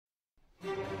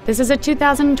This is a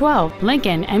 2012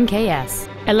 Lincoln MKS,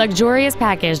 a luxurious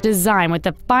package designed with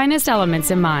the finest elements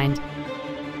in mind.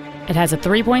 It has a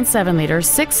 3.7-liter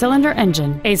six-cylinder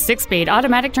engine, a 6-speed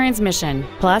automatic transmission.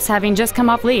 Plus, having just come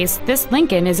off lease, this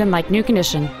Lincoln is in like new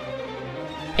condition.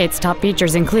 Its top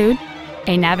features include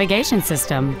a navigation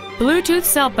system, Bluetooth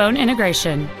cell phone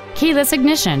integration, keyless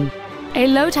ignition, a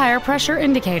low tire pressure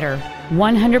indicator,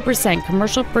 100%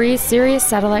 commercial-free Sirius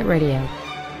satellite radio,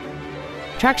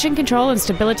 traction control and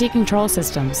stability control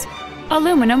systems,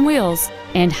 aluminum wheels,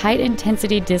 and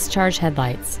high-intensity discharge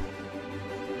headlights.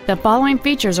 The following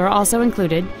features are also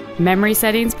included: memory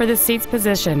settings for the seat's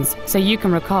positions so you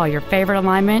can recall your favorite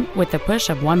alignment with the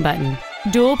push of one button,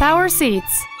 dual power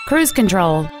seats, cruise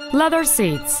control, leather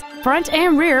seats, front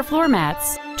and rear floor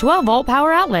mats, 12-volt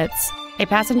power outlets, a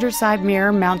passenger side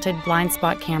mirror mounted blind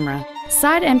spot camera,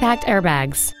 side impact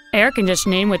airbags, air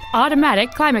conditioning with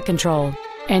automatic climate control,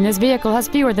 and this vehicle has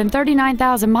fewer than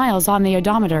 39,000 miles on the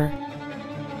odometer.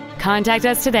 Contact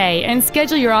us today and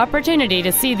schedule your opportunity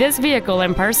to see this vehicle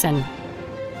in person.